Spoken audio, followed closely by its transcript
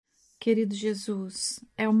Querido Jesus,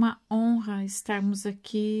 é uma honra estarmos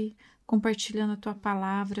aqui compartilhando a Tua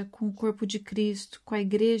palavra com o corpo de Cristo, com a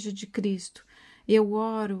igreja de Cristo. Eu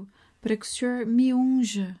oro para que o Senhor me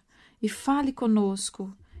unja e fale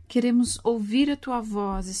conosco. Queremos ouvir a Tua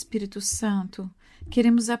voz, Espírito Santo.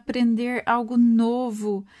 Queremos aprender algo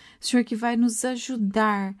novo, Senhor, que vai nos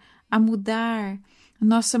ajudar a mudar a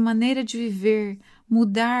nossa maneira de viver,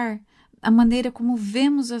 mudar a maneira como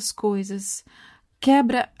vemos as coisas.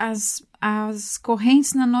 Quebra as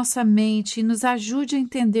correntes na nossa mente e nos ajude a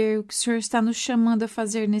entender o que o Senhor está nos chamando a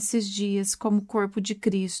fazer nesses dias como corpo de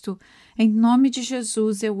Cristo. Em nome de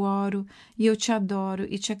Jesus eu oro e eu te adoro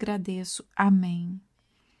e te agradeço. Amém.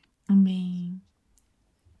 Amém.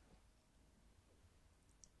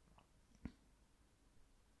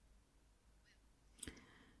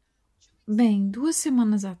 Bem, 2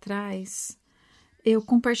 semanas atrás eu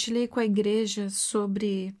compartilhei com a igreja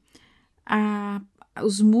sobre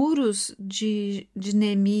os muros de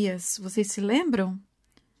Neemias, vocês se lembram?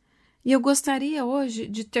 E eu gostaria hoje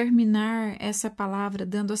de terminar essa palavra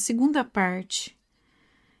dando a segunda parte.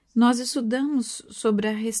 Nós estudamos sobre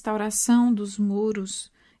a restauração dos muros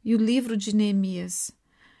e o livro de Neemias.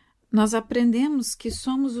 Nós aprendemos que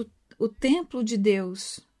somos o templo de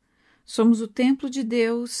Deus. Somos o templo de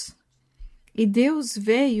Deus e Deus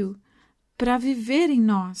veio para viver em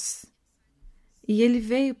nós. E Ele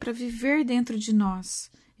veio para viver dentro de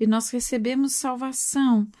nós. E nós recebemos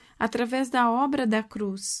salvação através da obra da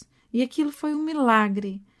cruz. E aquilo foi um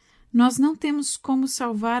milagre. Nós não temos como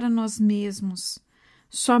salvar a nós mesmos.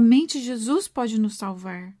 Somente Jesus pode nos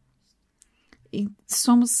salvar. E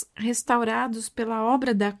somos restaurados pela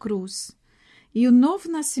obra da cruz. E o novo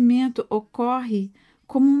nascimento ocorre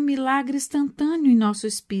como um milagre instantâneo em nosso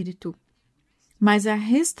espírito. Mas a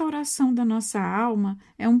restauração da nossa alma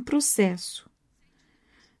é um processo.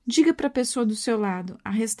 Diga para a pessoa do seu lado, a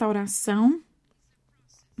restauração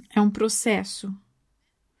é um processo.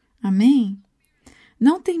 Amém?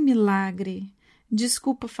 Não tem milagre.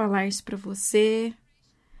 Desculpa falar isso para você,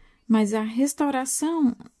 mas a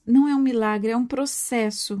restauração não é um milagre, é um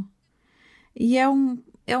processo. E é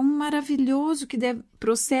um maravilhoso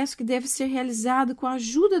processo que deve ser realizado com a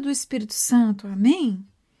ajuda do Espírito Santo. Amém?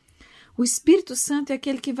 O Espírito Santo é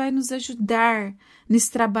aquele que vai nos ajudar nesse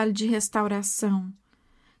trabalho de restauração.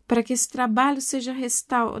 Para que esse trabalho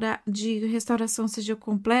de restauração seja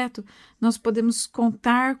completo, nós podemos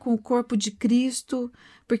contar com o corpo de Cristo,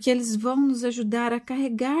 porque eles vão nos ajudar a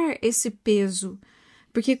carregar esse peso.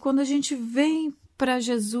 Porque quando a gente vem para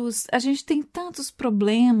Jesus, a gente tem tantos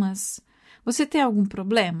problemas. Você tem algum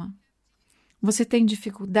problema? Você tem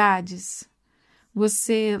dificuldades?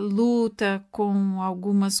 Você luta com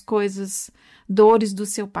algumas coisas, dores do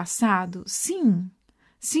seu passado? Sim,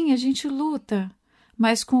 a gente luta.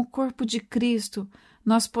 Mas com o corpo de Cristo,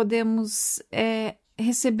 nós podemos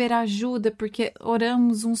receber ajuda, porque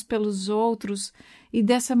oramos uns pelos outros, e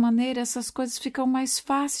dessa maneira essas coisas ficam mais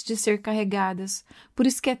fáceis de ser carregadas. Por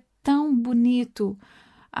isso que é tão bonito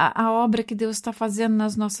a obra que Deus está fazendo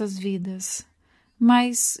nas nossas vidas.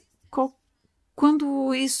 Mas quando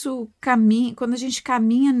a gente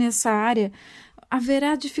caminha nessa área,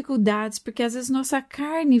 haverá dificuldades, porque às vezes nossa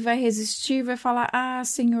carne vai resistir, vai falar,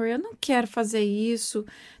 Senhor, eu não quero fazer isso,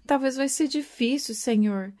 talvez vai ser difícil,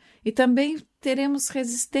 Senhor. E também teremos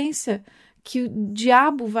resistência que o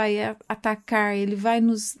diabo vai atacar, ele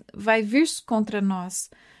vai vir contra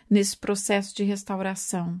nós nesse processo de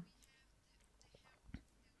restauração.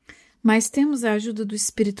 Mas temos a ajuda do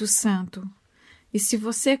Espírito Santo. E se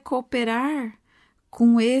você cooperar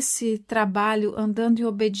com esse trabalho andando em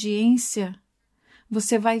obediência,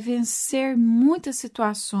 você vai vencer muitas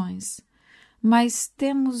situações, mas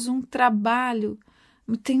tem um trabalho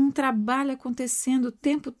acontecendo o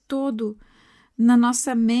tempo todo na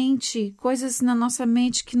nossa mente, coisas na nossa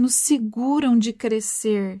mente que nos seguram de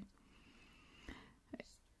crescer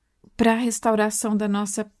para a restauração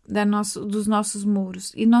dos nossos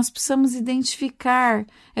muros. E nós precisamos identificar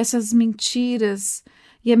essas mentiras,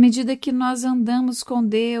 e à medida que nós andamos com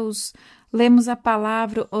Deus, lemos a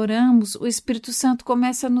palavra, oramos, o Espírito Santo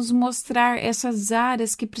começa a nos mostrar essas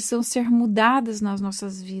áreas que precisam ser mudadas nas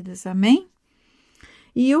nossas vidas, amém?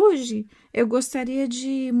 E hoje eu gostaria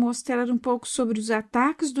de mostrar um pouco sobre os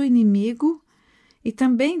ataques do inimigo e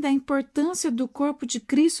também da importância do corpo de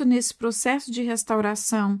Cristo nesse processo de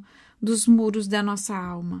restauração dos muros da nossa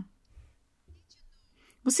alma.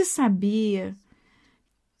 Você sabia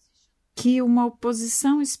que uma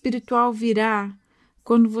oposição espiritual virá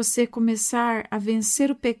quando você começar a vencer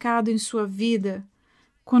o pecado em sua vida,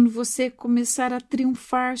 quando você começar a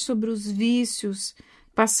triunfar sobre os vícios,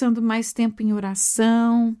 passando mais tempo em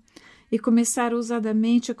oração e começar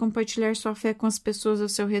ousadamente a compartilhar sua fé com as pessoas ao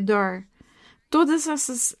seu redor. Todas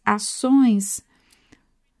essas ações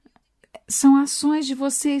são ações de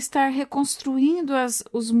você estar reconstruindo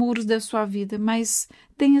os muros da sua vida, mas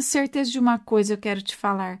tenha certeza de uma coisa, eu quero te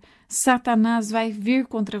falar: Satanás vai vir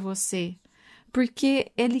contra você,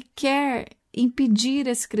 porque ele quer impedir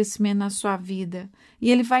esse crescimento na sua vida e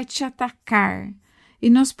ele vai te atacar. E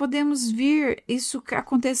nós podemos ver isso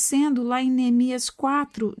acontecendo lá em Neemias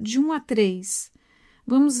 4, de 1 a 3.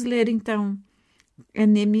 Vamos ler então,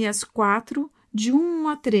 Neemias 4, de 1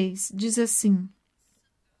 a 3, diz assim: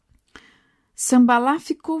 Sambalá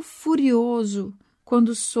ficou furioso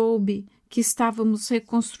quando soube que estávamos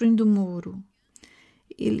reconstruindo o muro.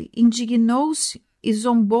 Ele indignou-se e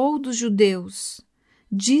zombou dos judeus.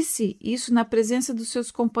 Disse isso na presença dos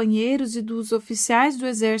seus companheiros e dos oficiais do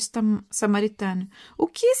exército samaritano. O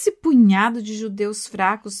que esse punhado de judeus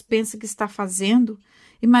fracos pensa que está fazendo?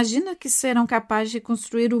 Imagina que serão capazes de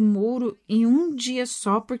reconstruir o muro em um dia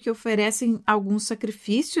só porque oferecem alguns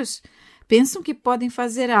sacrifícios? Pensam que podem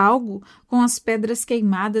fazer algo com as pedras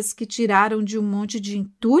queimadas que tiraram de um monte de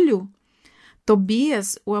entulho?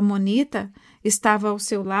 Tobias, o amonita, estava ao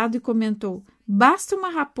seu lado e comentou: basta uma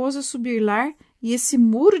raposa subir lá e esse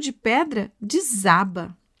muro de pedra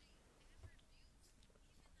desaba.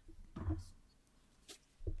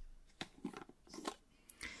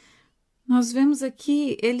 Nós vemos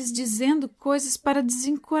aqui eles dizendo coisas para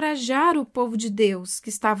desencorajar o povo de Deus que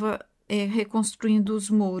estava reconstruindo os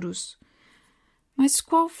muros. Mas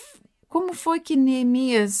como foi que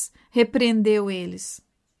Neemias repreendeu eles?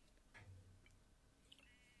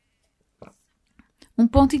 Um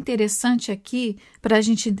ponto interessante aqui para a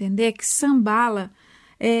gente entender é que Sanballat,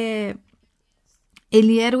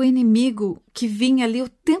 ele era o inimigo que vinha ali o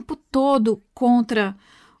tempo todo contra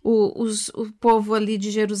o povo ali de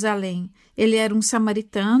Jerusalém. Ele era um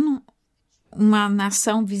samaritano, uma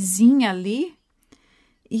nação vizinha ali,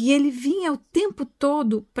 e ele vinha o tempo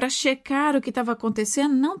todo para checar o que estava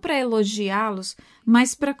acontecendo, não para elogiá-los,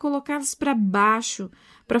 mas para colocá-los para baixo,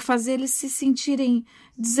 para fazer eles se sentirem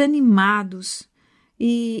desanimados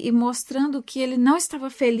e mostrando que ele não estava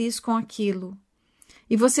feliz com aquilo.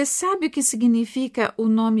 E você sabe o que significa o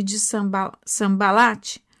nome de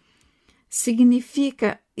Sanballat?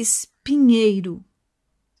 Significa espinheiro.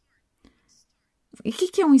 E o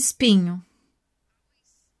que é um espinho?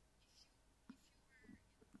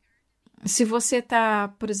 Se você está,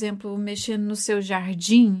 por exemplo, mexendo no seu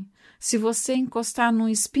jardim, se você encostar num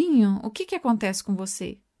espinho, o que acontece com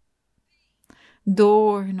você?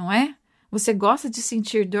 Dor, não é? Você gosta de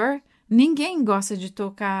sentir dor? Ninguém gosta de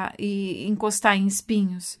tocar e encostar em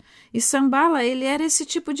espinhos. E Sanballat, ele era esse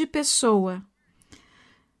tipo de pessoa.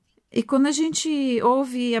 E quando a gente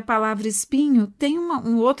ouve a palavra espinho, tem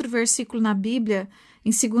um outro versículo na Bíblia,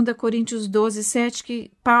 em 2 Coríntios 12, 7,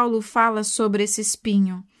 que Paulo fala sobre esse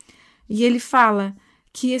espinho. E ele fala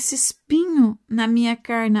que esse espinho na minha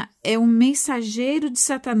carne é um mensageiro de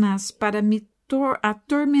Satanás para me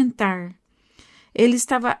atormentar. Ele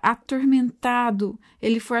estava atormentado,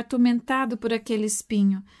 ele foi atormentado por aquele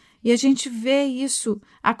espinho. E a gente vê isso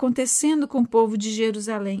acontecendo com o povo de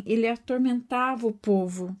Jerusalém. Ele atormentava o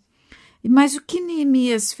povo. Mas o que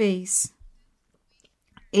Neemias fez?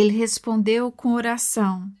 Ele respondeu com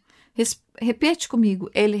oração. Repete comigo,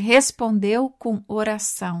 ele respondeu com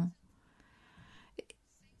oração.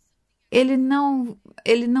 Ele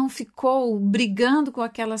não ficou brigando com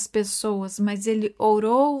aquelas pessoas, mas ele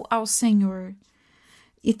orou ao Senhor.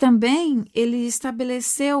 E também ele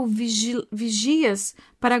estabeleceu vigias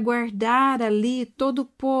para guardar ali todo o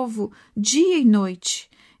povo dia e noite.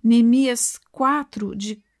 Neemias 4,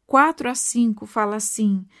 de 4 a 5, fala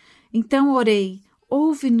assim: então orei,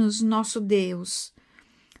 ouve-nos, nosso Deus,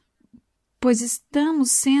 pois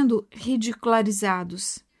estamos sendo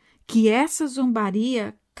ridicularizados. Que essa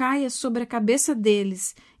zombaria caia sobre a cabeça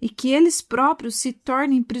deles e que eles próprios se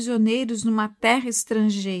tornem prisioneiros numa terra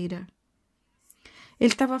estrangeira.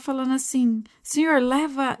 Ele estava falando assim: Senhor,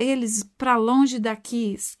 leva eles para longe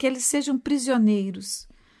daqui, que eles sejam prisioneiros.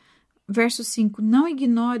 Verso 5: não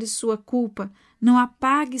ignore sua culpa, não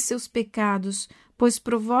apague seus pecados, pois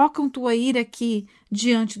provocam tua ira aqui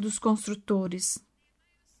diante dos construtores.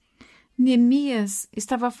 Neemias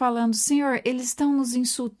estava falando: Senhor, eles estão nos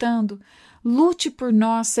insultando. Lute por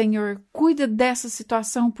nós, Senhor. Cuida dessa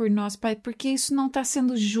situação por nós, Pai, porque isso não está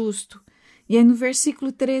sendo justo. E aí no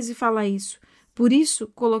versículo 13 fala isso. Por isso,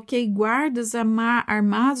 coloquei guardas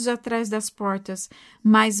armados atrás das portas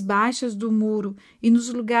mais baixas do muro e nos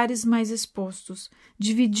lugares mais expostos.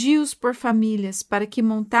 Dividi-os por famílias para que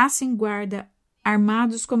montassem guarda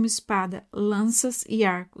armados como espada, lanças e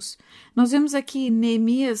arcos. Nós vemos aqui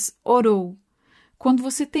Neemias orou. Quando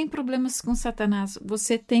você tem problemas com Satanás,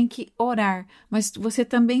 você tem que orar, mas você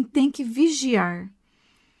também tem que vigiar.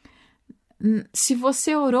 Se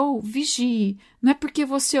você orou, vigie. Não é porque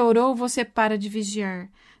você orou, você para de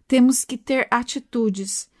vigiar. Temos que ter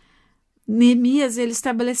atitudes. Neemias, ele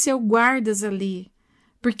estabeleceu guardas ali,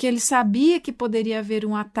 porque ele sabia que poderia haver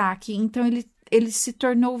um ataque, então ele se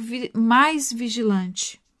tornou mais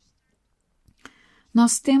vigilante.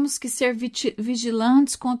 Nós temos que ser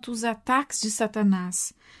vigilantes contra os ataques de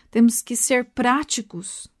Satanás. Temos que ser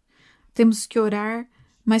práticos. Temos que orar,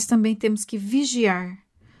 mas também temos que vigiar.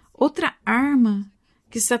 Outra arma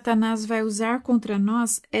que Satanás vai usar contra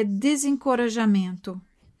nós é desencorajamento.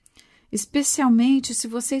 Especialmente se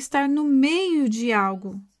você estar no meio de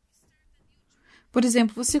algo. Por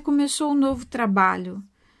exemplo, você começou um novo trabalho.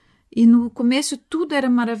 E no começo tudo era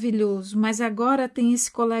maravilhoso, mas agora tem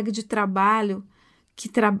esse colega de trabalho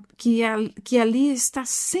que ali está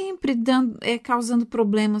sempre causando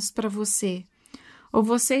problemas para você. Ou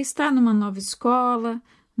você está numa nova escola,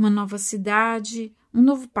 uma nova cidade, um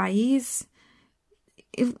novo país.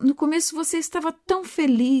 No começo você estava tão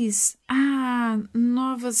feliz.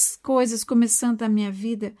 Novas coisas começando na minha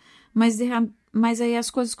vida, mas aí as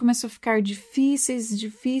coisas começam a ficar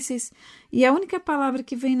difíceis, e a única palavra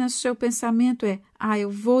que vem no seu pensamento é: eu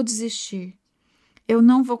vou desistir. Eu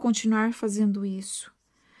não vou continuar fazendo isso.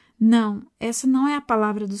 Não, essa não é a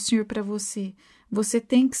palavra do Senhor para você. Você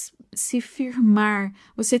tem que se firmar,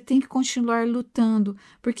 você tem que continuar lutando,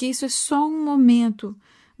 porque isso é só um momento.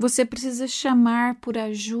 Você precisa chamar por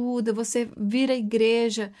ajuda, você vir à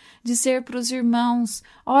igreja, dizer para os irmãos: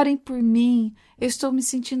 orem por mim, eu estou me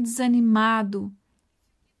sentindo desanimado.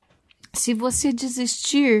 Se você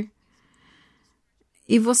desistir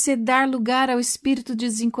e você dar lugar ao espírito de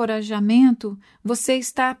desencorajamento, você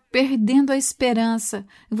está perdendo a esperança,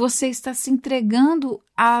 você está se entregando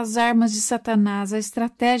às armas de Satanás, às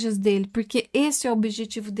estratégias dele, porque esse é o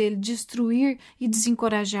objetivo dele, destruir e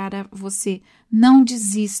desencorajar a você. Não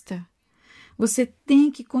desista. Você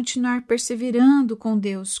tem que continuar perseverando com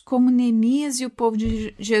Deus, como Neemias e o povo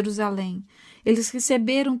de Jerusalém. Eles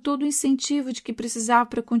receberam todo o incentivo de que precisavam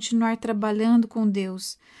para continuar trabalhando com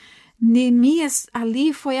Deus. Neemias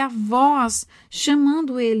ali foi a voz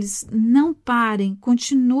chamando eles: não parem,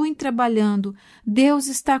 continuem trabalhando, Deus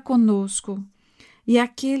está conosco. E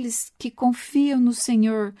aqueles que confiam no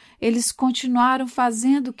Senhor, eles continuaram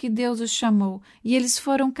fazendo o que Deus os chamou, e eles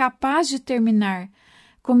foram capazes de terminar.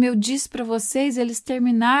 Como eu disse para vocês, eles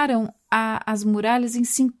terminaram as muralhas em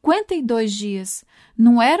 52 dias.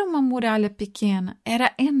 Não era uma muralha pequena,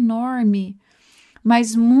 era enorme.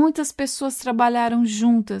 Mas muitas pessoas trabalharam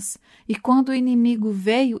juntas, e quando o inimigo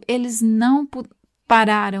veio, eles não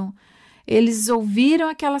pararam. Eles ouviram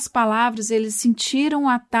aquelas palavras, eles sentiram o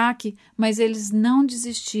ataque, mas eles não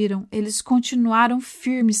desistiram, eles continuaram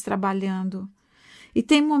firmes trabalhando. E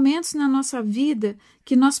tem momentos na nossa vida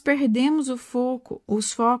que nós perdemos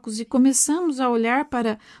os focos e começamos a olhar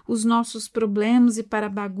para os nossos problemas e para a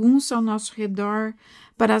bagunça ao nosso redor,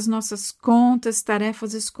 para as nossas contas,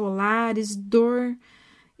 tarefas escolares, dor.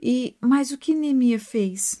 Mas o que Neemias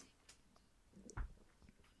fez?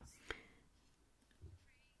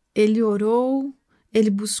 Ele orou, ele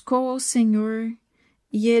buscou ao Senhor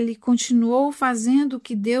e ele continuou fazendo o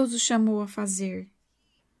que Deus o chamou a fazer.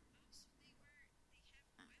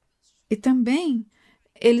 E também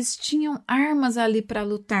eles tinham armas ali para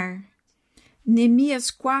lutar.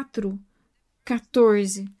 Neemias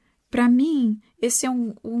 4:14. Para mim, esse é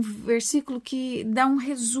um versículo que dá um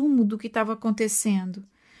resumo do que estava acontecendo.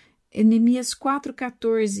 Em Neemias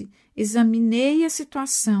 4:14, examinei a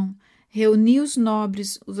situação, reuni os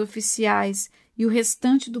nobres, os oficiais e o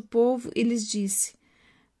restante do povo e lhes disse: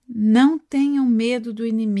 não tenham medo do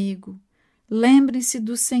inimigo, lembrem-se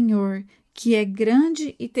do Senhor, que é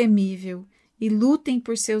grande e temível, e lutem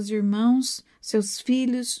por seus irmãos, seus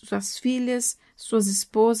filhos, suas filhas, suas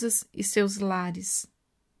esposas e seus lares.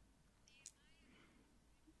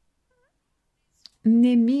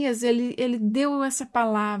 Neemias, ele deu essa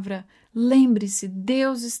palavra: lembre-se,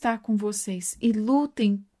 Deus está com vocês e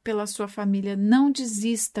lutem pela sua família, não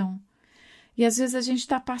desistam. E às vezes a gente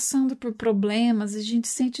está passando por problemas, a gente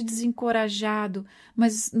se sente desencorajado,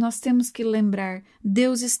 mas nós temos que lembrar: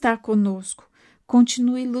 Deus está conosco.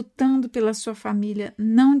 Continue lutando pela sua família,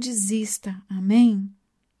 não desista. Amém?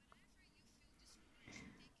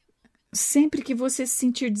 Sempre que você se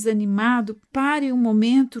sentir desanimado, pare um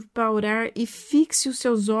momento para orar e fixe os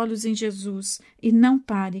seus olhos em Jesus. E não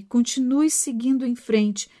pare, continue seguindo em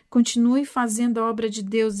frente, continue fazendo a obra de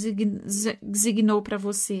Deus designou para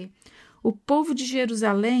você. O povo de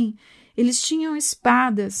Jerusalém, eles tinham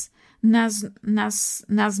espadas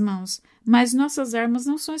nas mãos, mas nossas armas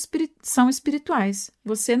não são espirituais.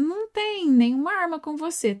 Você não tem nenhuma arma com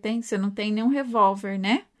você, você não tem nenhum revólver,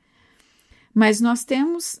 né? Mas nós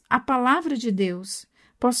temos a palavra de Deus.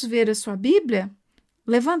 Posso ver a sua Bíblia?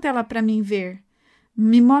 Levanta ela para mim ver.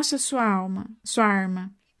 Me mostra sua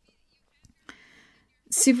arma.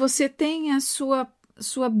 Se você tem a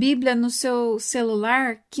sua Bíblia no seu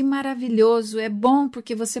celular, que maravilhoso, é bom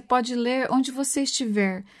porque você pode ler onde você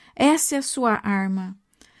estiver. Essa é a sua arma.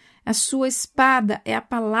 A sua espada é a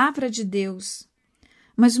palavra de Deus.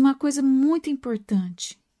 Mas uma coisa muito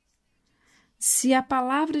importante, se a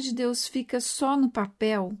palavra de Deus fica só no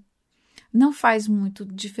papel, não faz muito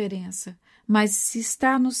diferença. Mas se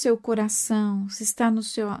está no seu coração, se está na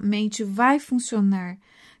sua mente, vai funcionar.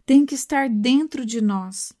 Tem que estar dentro de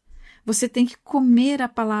nós. Você tem que comer a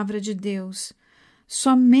palavra de Deus.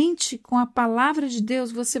 Somente com a palavra de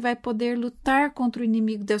Deus você vai poder lutar contra o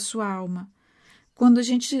inimigo da sua alma. Quando a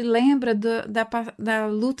gente lembra da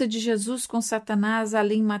luta de Jesus com Satanás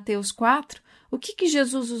ali em Mateus 4, o que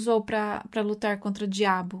Jesus usou para lutar contra o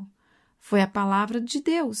diabo? Foi a palavra de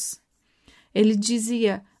Deus. Ele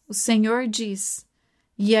dizia, o Senhor diz,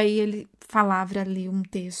 e aí ele falava ali um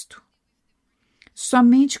texto.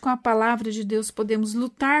 Somente com a palavra de Deus podemos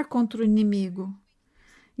lutar contra o inimigo.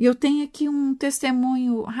 E eu tenho aqui um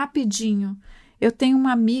testemunho rapidinho. Eu tenho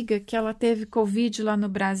uma amiga que ela teve Covid lá no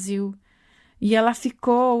Brasil. E ela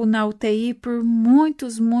ficou na UTI por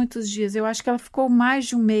muitos dias. Eu acho que ela ficou mais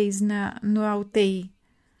de um mês na UTI.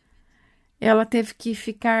 Ela teve que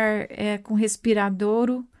ficar com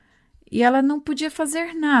respiradouro e ela não podia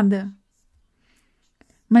fazer nada.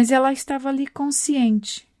 Mas ela estava ali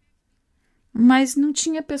consciente. Mas não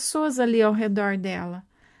tinha pessoas ali ao redor dela.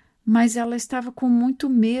 Mas ela estava com muito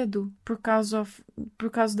medo por causa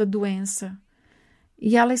da doença.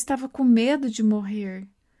 E ela estava com medo de morrer.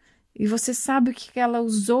 E você sabe o que ela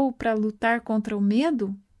usou para lutar contra o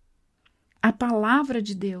medo? A palavra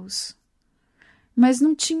de Deus. Mas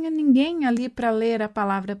não tinha ninguém ali para ler a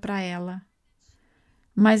palavra para ela.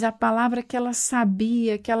 Mas a palavra que ela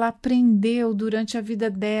sabia, que ela aprendeu durante a vida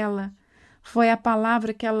dela, foi a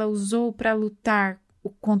palavra que ela usou para lutar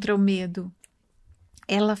contra o medo.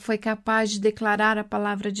 Ela foi capaz de declarar a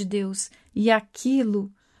palavra de Deus e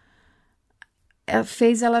aquilo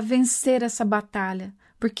fez ela vencer essa batalha,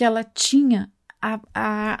 porque ela tinha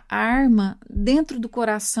a arma dentro do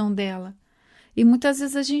coração dela. E muitas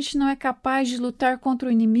vezes a gente não é capaz de lutar contra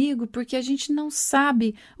o inimigo porque a gente não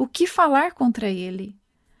sabe o que falar contra ele.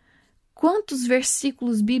 Quantos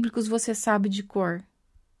versículos bíblicos você sabe de cor?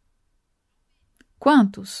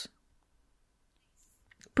 Quantos?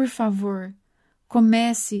 Por favor,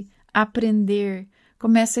 comece a aprender,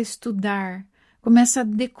 comece a estudar, comece a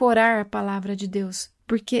decorar a palavra de Deus,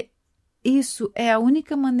 porque isso é a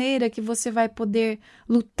única maneira que você vai poder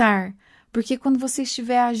lutar, porque quando você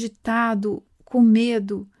estiver agitado, com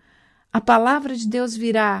medo, a palavra de Deus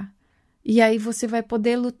virá e aí você vai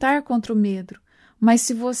poder lutar contra o medo. Mas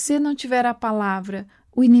se você não tiver a palavra,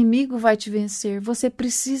 o inimigo vai te vencer. Você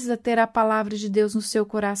precisa ter a palavra de Deus no seu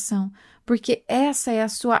coração, porque essa é a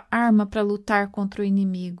sua arma para lutar contra o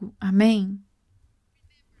inimigo. Amém?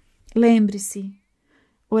 Lembre-se,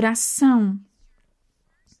 oração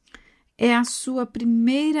é a sua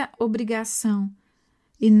primeira obrigação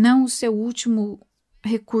e não o seu último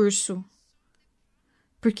recurso.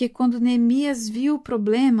 Porque quando Neemias viu o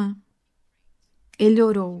problema, ele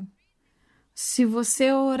orou. Se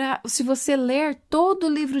você ler todo o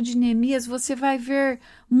livro de Neemias, você vai ver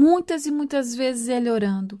muitas e muitas vezes ele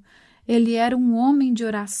orando. Ele era um homem de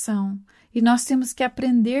oração. E nós temos que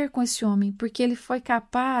aprender com esse homem, porque ele foi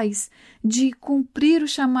capaz de cumprir o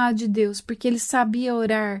chamado de Deus, porque ele sabia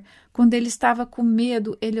orar. Quando ele estava com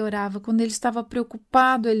medo, ele orava. Quando ele estava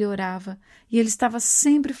preocupado, ele orava. E ele estava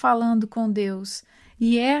sempre falando com Deus.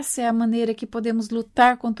 E essa é a maneira que podemos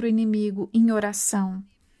lutar contra o inimigo, em oração.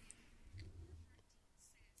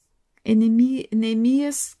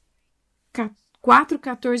 Neemias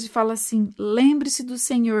 4,14 fala assim: lembre-se do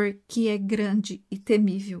Senhor, que é grande e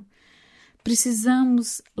temível.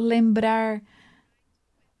 Precisamos lembrar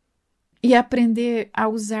e aprender a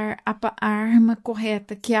usar a arma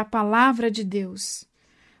correta, que é a palavra de Deus.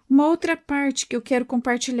 Uma outra parte que eu quero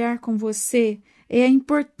compartilhar com você é a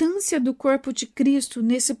importância do corpo de Cristo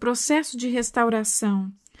nesse processo de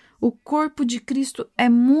restauração. O corpo de Cristo é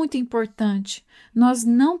muito importante. Nós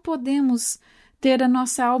não podemos ter a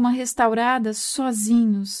nossa alma restaurada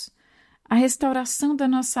sozinhos. A restauração da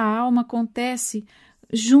nossa alma acontece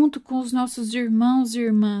junto com os nossos irmãos e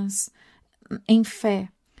irmãs em fé.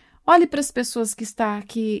 Olhe para as pessoas que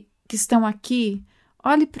que estão aqui,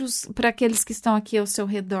 olhe para aqueles que estão aqui ao seu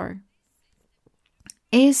redor.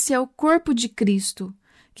 Esse é o corpo de Cristo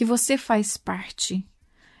que você faz parte.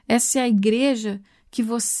 Essa é a igreja que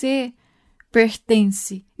você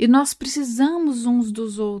pertence. E nós precisamos uns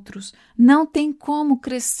dos outros. Não tem como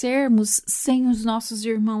crescermos sem os nossos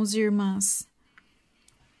irmãos e irmãs.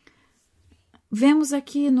 Vemos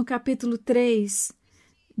aqui no capítulo 3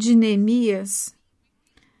 de Neemias,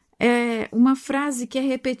 uma frase que é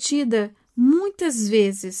repetida muitas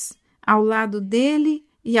vezes, ao lado dele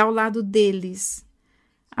e ao lado deles.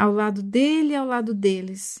 Ao lado dele e ao lado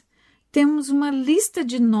deles. Temos uma lista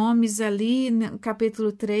de nomes ali no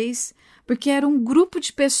capítulo 3, porque era um grupo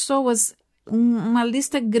de pessoas, uma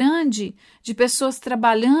lista grande de pessoas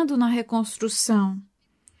trabalhando na reconstrução.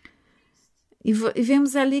 E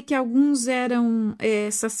vemos ali que alguns eram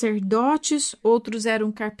sacerdotes, outros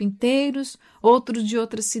eram carpinteiros, outros de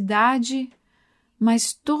outra cidade,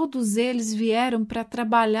 mas todos eles vieram para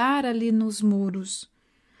trabalhar ali nos muros.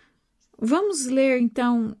 Vamos ler,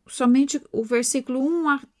 então, somente o versículo 1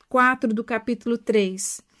 a 4 do capítulo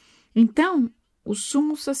 3. Então, o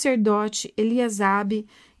sumo sacerdote Eliasabe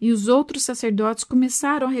e os outros sacerdotes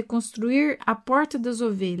começaram a reconstruir a porta das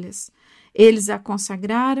ovelhas. Eles a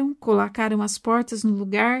consagraram, colocaram as portas no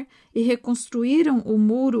lugar e reconstruíram o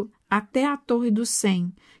muro até a torre do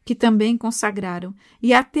Sem, que também consagraram,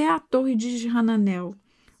 e até a torre de Hananel.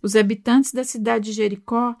 Os habitantes da cidade de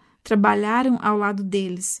Jericó trabalharam ao lado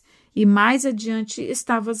deles, e mais adiante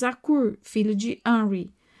estava Zacur, filho de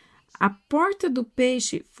Anri. A porta do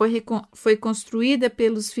peixe foi construída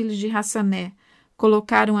pelos filhos de Hassané.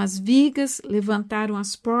 Colocaram as vigas, levantaram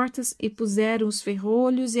as portas e puseram os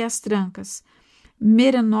ferrolhos e as trancas.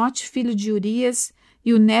 Meranote, filho de Urias,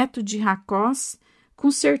 e o neto de Racós,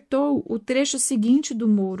 consertou o trecho seguinte do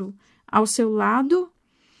muro. Ao seu lado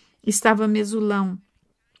estava Mesulão,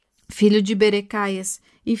 filho de Berecaias,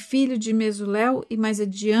 e filho de Mesuléu, e mais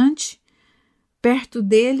adiante, perto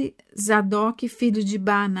dele, Zadok, filho de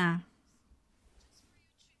Baaná.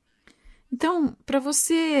 Então, para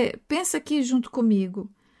você, pensa aqui junto comigo.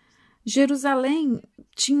 Jerusalém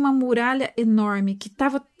tinha uma muralha enorme que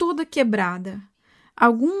estava toda quebrada.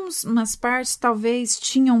 Algumas partes talvez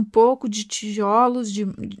tinham um pouco de tijolos,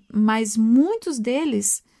 mas muitos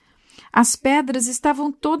deles, as pedras estavam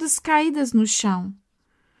todas caídas no chão.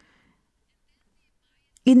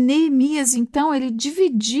 E Neemias, então, ele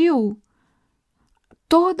dividiu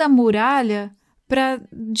toda a muralha para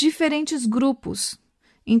diferentes grupos.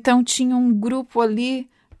 Então, tinha um grupo ali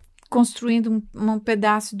construindo um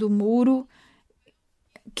pedaço do muro,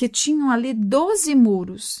 que tinham ali 12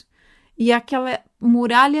 muros, e aquela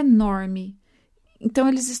muralha enorme. Então,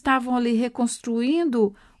 eles estavam ali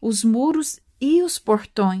reconstruindo os muros e os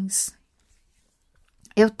portões.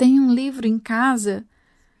 Eu tenho um livro em casa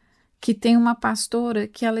que tem uma pastora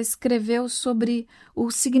que ela escreveu sobre o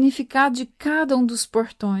significado de cada um dos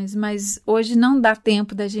portões, mas hoje não dá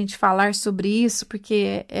tempo da gente falar sobre isso,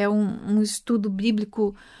 porque é um estudo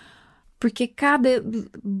bíblico, porque cada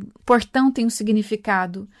portão tem um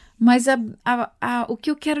significado. Mas o que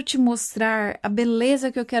eu quero te mostrar, a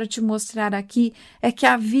beleza que eu quero te mostrar aqui, é que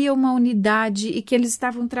havia uma unidade e que eles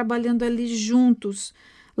estavam trabalhando ali juntos,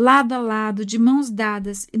 lado a lado, de mãos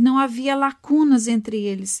dadas, e não havia lacunas entre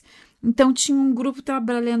eles. Então tinha um grupo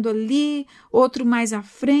trabalhando ali, outro mais à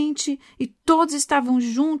frente, e todos estavam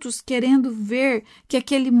juntos querendo ver que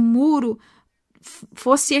aquele muro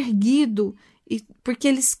fosse erguido, porque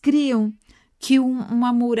eles criam que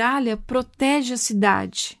uma muralha protege a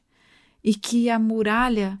cidade, e que a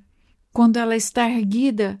muralha, quando ela está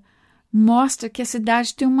erguida, mostra que a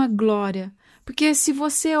cidade tem uma glória. Porque se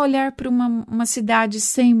você olhar para uma cidade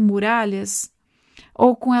sem muralhas,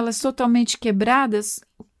 ou com elas totalmente quebradas,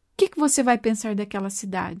 o que você vai pensar daquela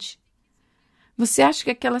cidade? Você acha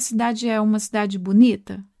que aquela cidade é uma cidade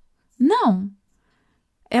bonita? Não.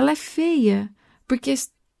 Ela é feia, porque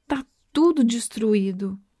está tudo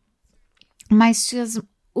destruído. Mas se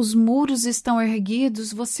os muros estão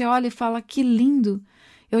erguidos, você olha e fala, que lindo.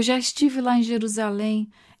 Eu já estive lá em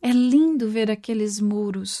Jerusalém. É lindo ver aqueles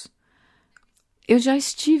muros. Eu já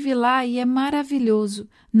estive lá e é maravilhoso.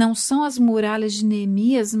 Não são as muralhas de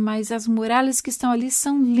Neemias, mas as muralhas que estão ali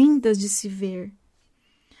são lindas de se ver.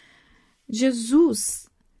 Jesus...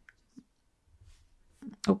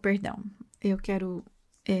 perdão. Eu quero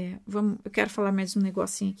falar mais um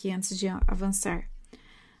negocinho aqui antes de avançar.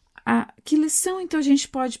 Que lição, então, a gente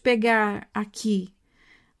pode pegar aqui?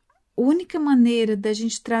 A única maneira da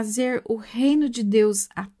gente trazer o reino de Deus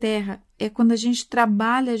à terra é quando a gente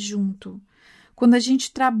trabalha junto. Quando a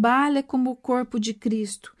gente trabalha como o corpo de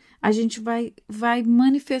Cristo, a gente vai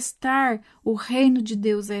manifestar o reino de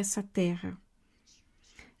Deus a essa terra.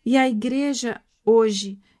 E a igreja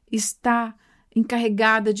hoje está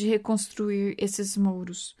encarregada de reconstruir esses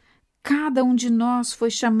muros. Cada um de nós foi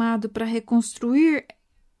chamado para reconstruir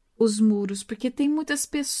os muros, porque tem muitas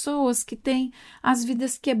pessoas que têm as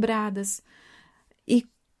vidas quebradas. E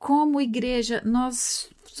como igreja, nós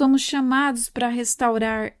somos chamados para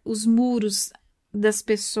restaurar os muros das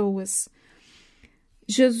pessoas.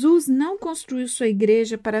 Jesus não construiu sua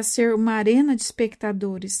igreja para ser uma arena de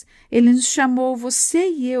espectadores. Ele nos chamou, você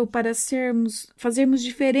e eu, para fazermos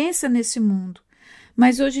diferença nesse mundo.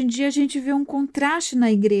 Mas hoje em dia a gente vê um contraste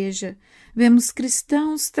na igreja. Vemos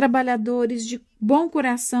cristãos trabalhadores de bom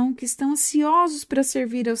coração que estão ansiosos para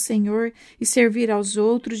servir ao Senhor e servir aos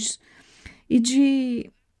outros.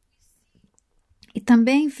 E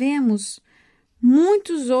também vemos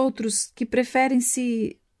muitos outros que preferem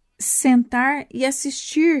se sentar e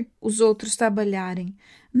assistir os outros trabalharem.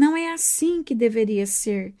 Não é assim que deveria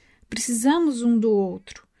ser. Precisamos um do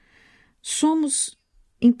outro. Somos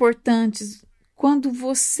importantes. Quando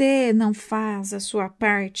você não faz a sua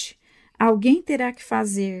parte, alguém terá que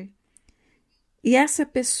fazer. E essa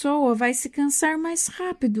pessoa vai se cansar mais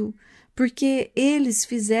rápido, porque eles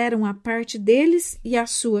fizeram a parte deles e a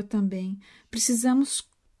sua também. Precisamos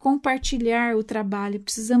compartilhar o trabalho,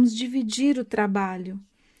 precisamos dividir o trabalho.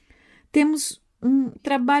 Temos um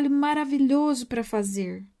trabalho maravilhoso para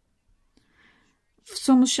fazer.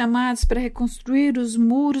 Somos chamados para reconstruir os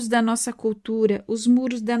muros da nossa cultura, os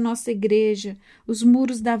muros da nossa igreja, os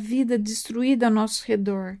muros da vida destruída ao nosso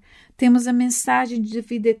redor. Temos a mensagem de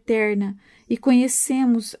vida eterna e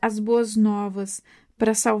conhecemos as boas novas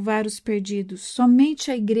para salvar os perdidos.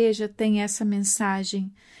 Somente a igreja tem essa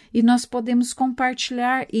mensagem e nós podemos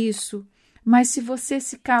compartilhar isso. Mas se você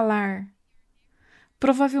se calar,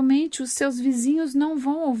 provavelmente os seus vizinhos não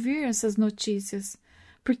vão ouvir essas notícias,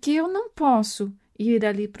 porque eu não posso ir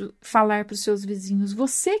ali falar para os seus vizinhos,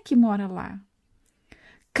 você que mora lá.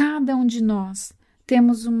 Cada um de nós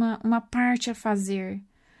temos uma parte a fazer.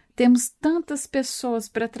 Temos tantas pessoas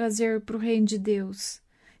para trazer para o reino de Deus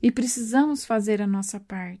e precisamos fazer a nossa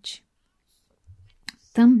parte.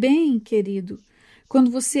 Também, querido,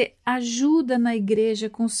 quando você ajuda na igreja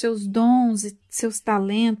com seus dons e seus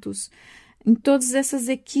talentos, em todas essas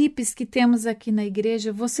equipes que temos aqui na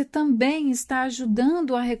igreja, você também está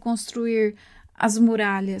ajudando a reconstruir as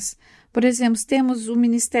muralhas. Por exemplo, temos o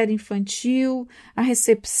Ministério Infantil, a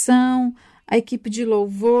recepção, a equipe de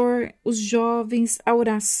louvor, os jovens, a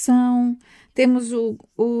oração, temos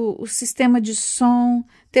o sistema de som,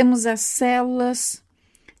 temos as células.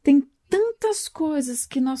 Tem tantas coisas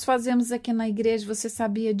que nós fazemos aqui na igreja, você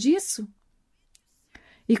sabia disso?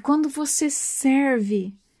 E quando você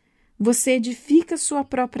serve, você edifica a sua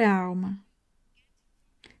própria alma.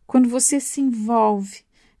 Quando você se envolve,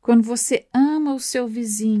 quando você ama o seu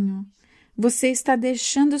vizinho, você está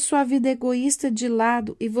deixando a sua vida egoísta de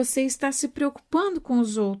lado e você está se preocupando com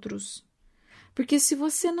os outros. Porque se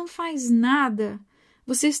você não faz nada,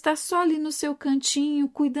 você está só ali no seu cantinho,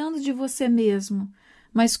 cuidando de você mesmo.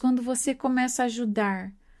 Mas quando você começa a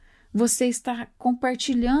ajudar, você está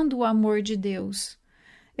compartilhando o amor de Deus.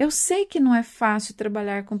 Eu sei que não é fácil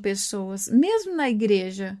trabalhar com pessoas, mesmo na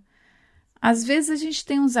igreja. Às vezes a gente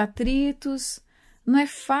tem uns atritos, não é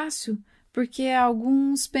fácil, porque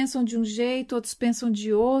alguns pensam de um jeito, outros pensam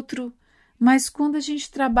de outro, mas quando a gente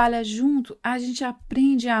trabalha junto, a gente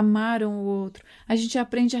aprende a amar um ao outro, a gente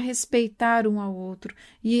aprende a respeitar um ao outro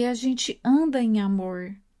e a gente anda em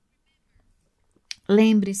amor.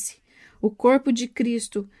 Lembre-se, o corpo de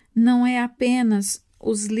Cristo não é apenas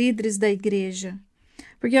os líderes da igreja.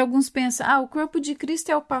 Porque alguns pensam, o corpo de Cristo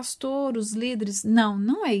é o pastor, os líderes. Não,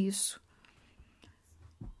 não é isso.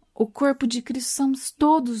 O corpo de Cristo somos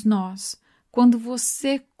todos nós. Quando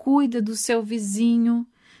você cuida do seu vizinho,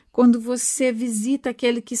 quando você visita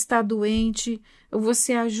aquele que está doente, ou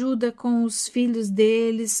você ajuda com os filhos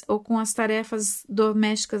deles, ou com as tarefas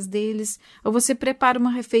domésticas deles, ou você prepara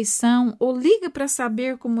uma refeição, ou liga para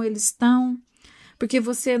saber como eles estão, porque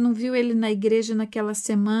você não viu ele na igreja naquela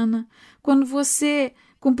semana. Quando você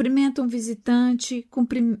cumprimenta um visitante,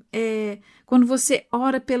 quando você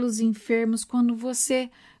ora pelos enfermos, quando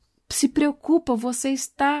você se preocupa, você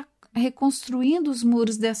está reconstruindo os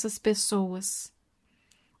muros dessas pessoas.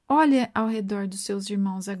 Olha ao redor dos seus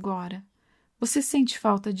irmãos agora. Você sente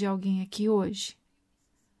falta de alguém aqui hoje?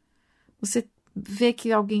 Você vê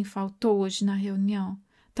que alguém faltou hoje na reunião?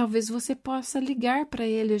 Talvez você possa ligar para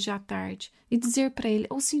ele hoje à tarde e dizer para ele,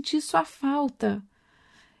 ou sentir sua falta,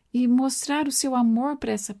 e mostrar o seu amor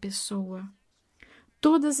para essa pessoa.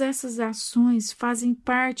 Todas essas ações fazem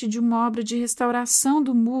parte de uma obra de restauração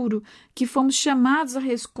do muro que fomos chamados a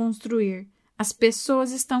reconstruir. As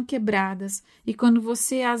pessoas estão quebradas e quando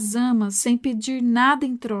você as ama sem pedir nada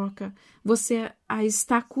em troca, você a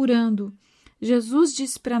está curando. Jesus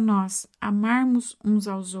disse para nós amarmos uns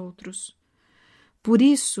aos outros. Por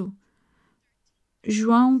isso,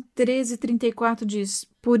 João 13:34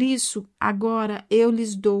 diz: por isso, agora eu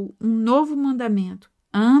lhes dou um novo mandamento.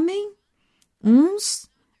 Amem uns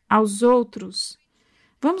aos outros.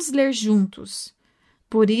 Vamos ler juntos.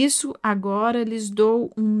 Por isso, agora lhes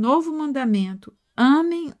dou um novo mandamento.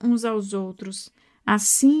 Amem uns aos outros,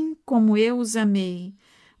 assim como eu os amei.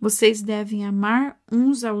 Vocês devem amar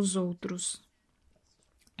uns aos outros.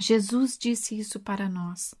 Jesus disse isso para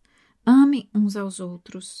nós. Amem uns aos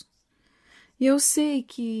outros. E eu sei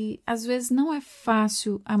que às vezes não é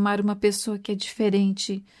fácil amar uma pessoa que é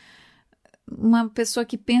diferente, uma pessoa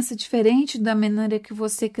que pensa diferente da maneira que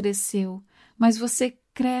você cresceu, mas você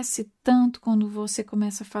cresce tanto quando você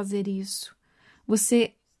começa a fazer isso.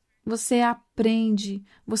 Você aprende,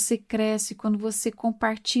 você cresce quando você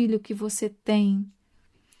compartilha o que você tem.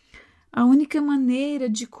 A única maneira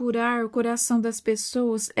de curar o coração das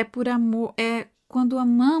pessoas é por amor, é quando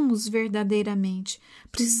amamos verdadeiramente.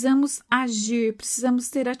 Precisamos agir, precisamos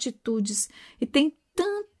ter atitudes. E tem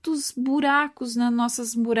tantos buracos nas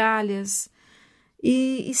nossas muralhas.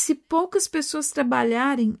 E se poucas pessoas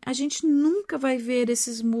trabalharem, a gente nunca vai ver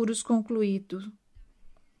esses muros concluídos.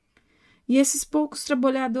 E esses poucos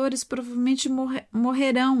trabalhadores provavelmente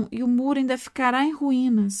morrerão e o muro ainda ficará em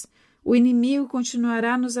ruínas. O inimigo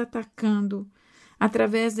continuará nos atacando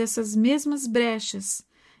através dessas mesmas brechas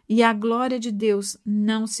e a glória de Deus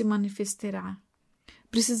não se manifestará.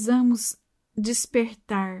 Precisamos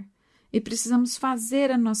despertar e precisamos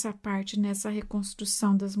fazer a nossa parte nessa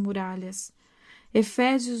reconstrução das muralhas.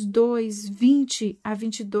 Efésios 2,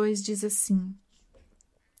 20-22 diz assim: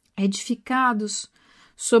 edificados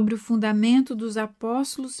sobre o fundamento dos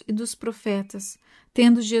apóstolos e dos profetas,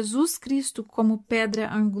 tendo Jesus Cristo como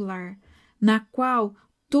pedra angular, na qual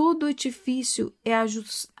todo edifício é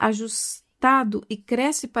ajustado e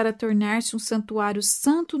cresce para tornar-se um santuário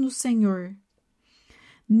santo no Senhor.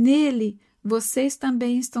 Nele vocês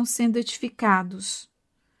também estão sendo edificados,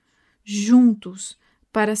 juntos,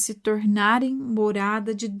 para se tornarem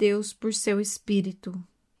morada de Deus por seu Espírito.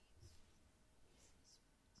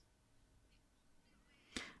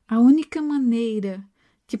 A única maneira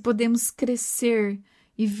que podemos crescer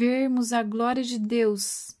e vermos a glória de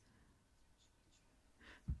Deus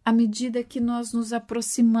à medida que nós nos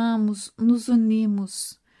aproximamos, nos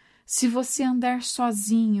unimos. Se você andar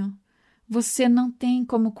sozinho, você não tem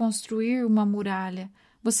como construir uma muralha.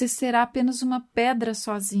 Você será apenas uma pedra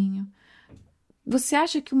sozinho. Você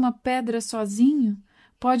acha que uma pedra sozinho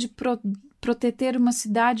pode proteger uma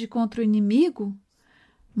cidade contra o inimigo?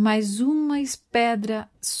 Mas uma pedra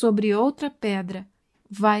sobre outra pedra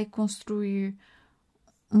vai construir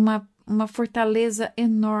uma fortaleza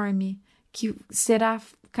enorme que será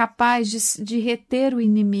capaz de reter o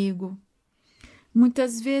inimigo.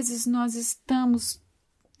 Muitas vezes nós estamos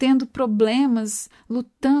tendo problemas,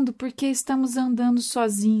 lutando porque estamos andando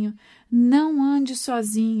sozinho. Não ande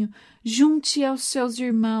sozinho, junte aos seus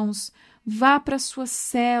irmãos, vá para a sua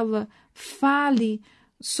célula, fale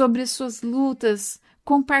sobre as suas lutas,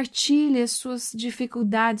 compartilhe as suas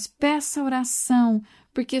dificuldades, peça oração,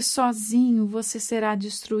 porque sozinho você será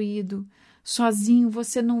destruído. Sozinho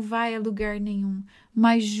você não vai a lugar nenhum,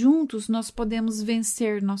 mas juntos nós podemos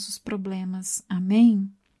vencer nossos problemas.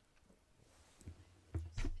 Amém?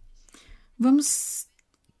 Vamos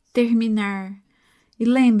terminar. E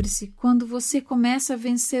lembre-se, quando você começa a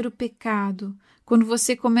vencer o pecado, quando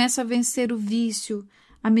você começa a vencer o vício,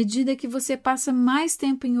 à medida que você passa mais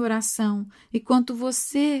tempo em oração e quanto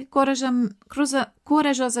você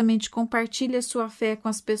corajosamente compartilha a sua fé com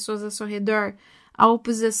as pessoas ao seu redor, a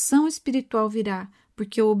oposição espiritual virá,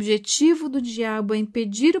 porque o objetivo do diabo é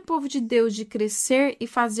impedir o povo de Deus de crescer e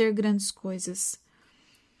fazer grandes coisas.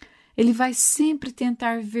 Ele vai sempre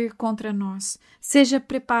tentar vir contra nós. Seja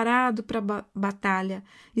preparado para a batalha,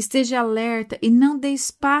 esteja alerta e não dê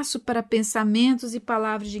espaço para pensamentos e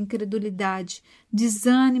palavras de incredulidade,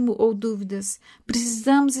 desânimo ou dúvidas.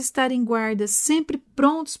 Precisamos estar em guarda, sempre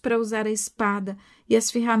prontos para usar a espada e as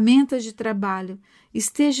ferramentas de trabalho.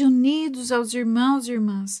 Estejam unidos aos irmãos e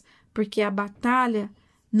irmãs, porque a batalha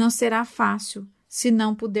não será fácil se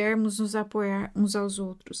não pudermos nos apoiar uns aos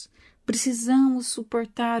outros. Precisamos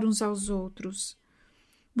suportar uns aos outros.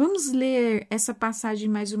 Vamos ler essa passagem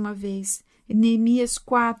mais uma vez. Neemias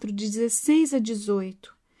 4, 16 a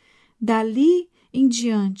 18. Dali em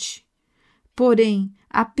diante, porém,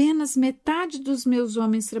 Apenas metade dos meus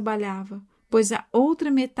homens trabalhava, pois a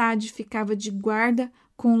outra metade ficava de guarda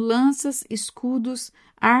com lanças, escudos,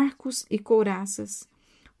 arcos e couraças.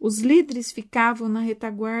 Os líderes ficavam na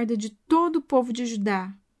retaguarda de todo o povo de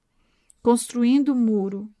Judá, construindo o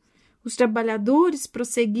muro. Os trabalhadores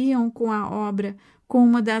prosseguiam com a obra, com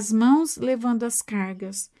uma das mãos levando as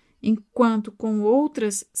cargas, enquanto com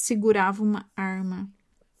outras seguravam uma arma.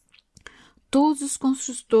 Todos os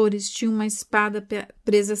construtores tinham uma espada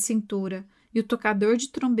presa à cintura, e o tocador de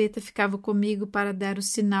trombeta ficava comigo para dar o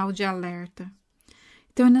sinal de alerta.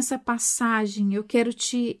 Então, nessa passagem, eu quero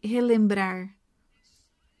te relembrar.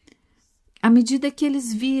 À medida que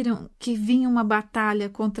eles viram que vinha uma batalha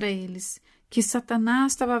contra eles, que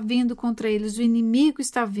Satanás estava vindo contra eles, o inimigo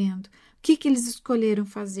está vindo, o que eles escolheram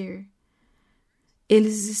fazer?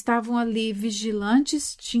 Eles estavam ali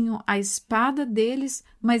vigilantes, tinham a espada deles,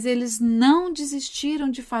 mas eles não desistiram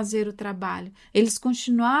de fazer o trabalho. Eles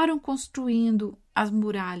continuaram construindo as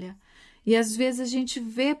muralhas. E às vezes a gente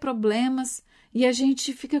vê problemas e a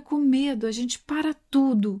gente fica com medo, a gente para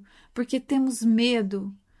tudo, porque temos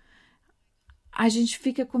medo. A gente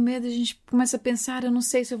fica com medo, a gente começa a pensar, eu não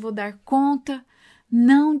sei se eu vou dar conta.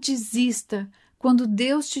 Não desista. Quando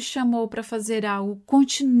Deus te chamou para fazer algo,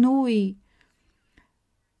 continue.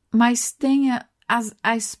 Mas tenha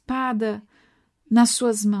a espada nas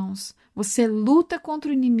suas mãos. Você luta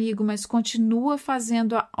contra o inimigo, mas continua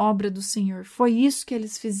fazendo a obra do Senhor. Foi isso que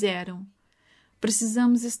eles fizeram.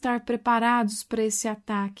 Precisamos estar preparados para esse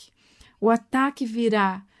ataque. O ataque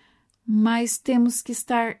virá, mas temos que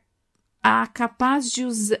estar capaz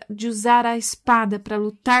de usar a espada para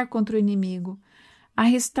lutar contra o inimigo. A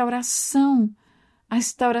restauração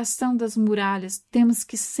das muralhas, temos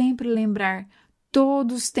que sempre lembrar,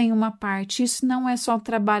 todos têm uma parte. Isso não é só o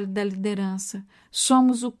trabalho da liderança.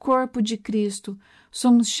 Somos o corpo de Cristo.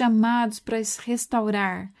 Somos chamados para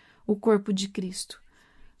restaurar o corpo de Cristo.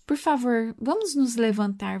 Por favor, vamos nos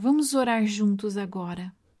levantar, vamos orar juntos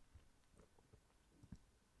agora.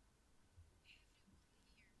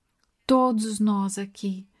 Todos nós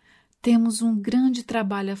aqui temos um grande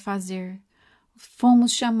trabalho a fazer.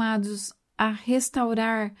 Fomos chamados a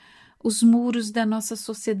restaurar os muros da nossa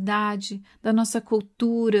sociedade, da nossa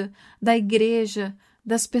cultura, da igreja,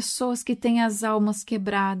 das pessoas que têm as almas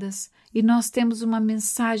quebradas. E nós temos uma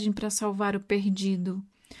mensagem para salvar o perdido.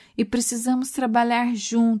 E precisamos trabalhar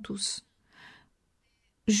juntos,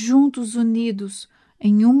 unidos,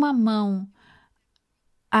 em uma mão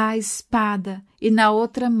a espada e na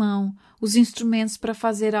outra mão os instrumentos para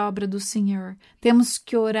fazer a obra do Senhor. Temos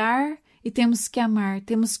que orar e temos que amar,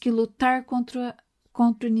 temos que lutar contra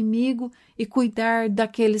o inimigo e cuidar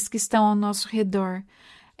daqueles que estão ao nosso redor.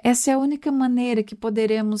 Essa é a única maneira que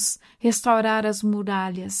poderemos restaurar as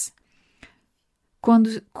muralhas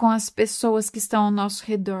com as pessoas que estão ao nosso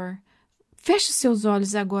redor. Feche seus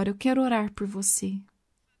olhos agora, eu quero orar por você.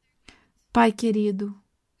 Pai querido,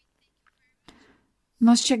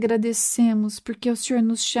 nós te agradecemos porque o Senhor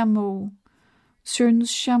nos chamou. O Senhor nos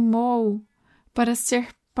chamou para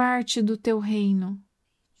ser parte do teu reino.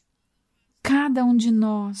 Cada um de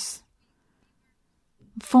nós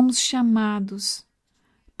fomos chamados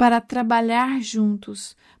para trabalhar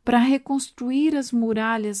juntos, para reconstruir as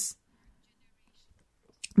muralhas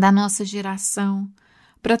da nossa geração,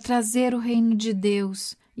 para trazer o reino de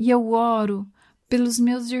Deus. E eu oro pelos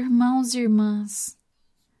meus irmãos e irmãs,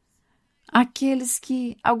 aqueles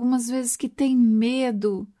que algumas vezes que têm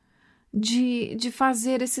medo de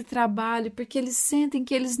fazer esse trabalho, porque eles sentem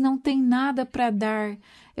que eles não têm nada para dar.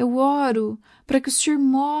 Eu oro para que o Senhor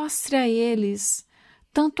mostre a eles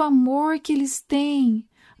tanto amor que eles têm,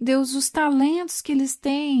 Deus, os talentos que eles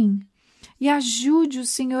têm, e ajude o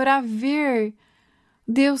Senhor a ver,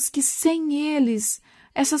 Deus, que sem eles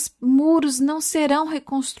esses muros não serão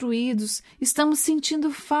reconstruídos. Estamos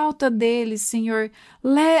sentindo falta deles, Senhor.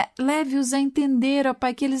 Leve-os a entender, ó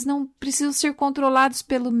Pai, que eles não precisam ser controlados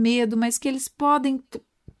pelo medo, mas que eles podem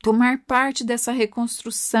tomar parte dessa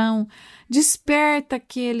reconstrução. Desperta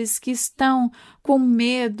aqueles que estão com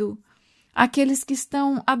medo, aqueles que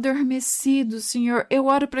estão adormecidos, Senhor. Eu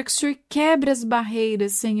oro para que o Senhor quebre as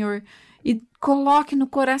barreiras, Senhor, e coloque no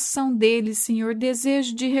coração deles, Senhor,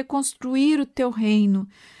 desejo de reconstruir o teu reino,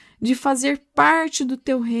 de fazer parte do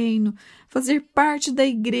teu reino, fazer parte da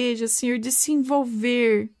igreja, Senhor, de se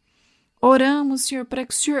envolver. Oramos, Senhor, para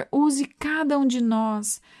que o Senhor use cada um de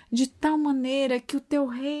nós de tal maneira que o teu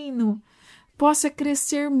reino possa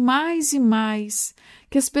crescer mais e mais,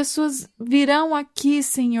 que as pessoas virão aqui,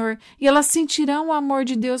 Senhor, e elas sentirão o amor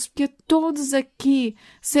de Deus, porque todos aqui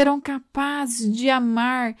serão capazes de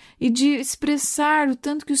amar e de expressar o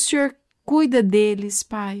tanto que o Senhor cuida deles,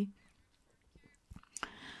 Pai.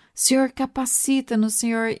 Senhor, capacita-nos,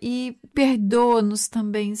 Senhor, e perdoa-nos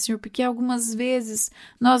também, Senhor, porque algumas vezes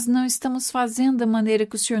nós não estamos fazendo da maneira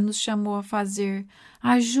que o Senhor nos chamou a fazer.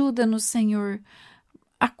 Ajuda-nos, Senhor,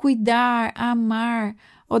 a cuidar, a amar,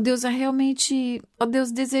 ó Deus, a realmente, ó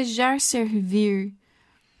Deus, desejar servir.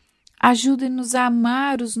 Ajuda-nos a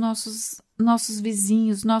amar os nossos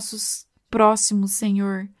vizinhos, nossos próximos,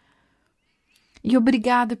 Senhor. E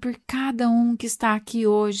obrigada por cada um que está aqui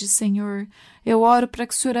hoje, Senhor. Eu oro para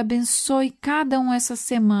que o Senhor abençoe cada um essa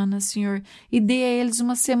semana, Senhor, e dê a eles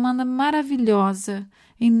uma semana maravilhosa.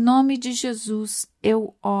 Em nome de Jesus,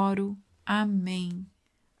 eu oro. Amém.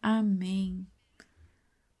 Amém.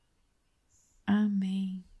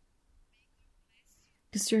 Amém.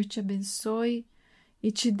 Que o Senhor te abençoe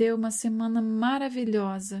e te dê uma semana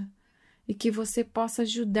maravilhosa e que você possa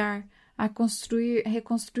ajudar a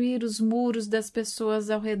reconstruir os muros das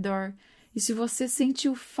pessoas ao redor. E se você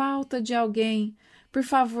sentiu falta de alguém, por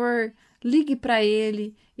favor, ligue para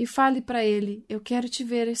ele e fale para ele: eu quero te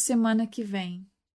ver semana que vem.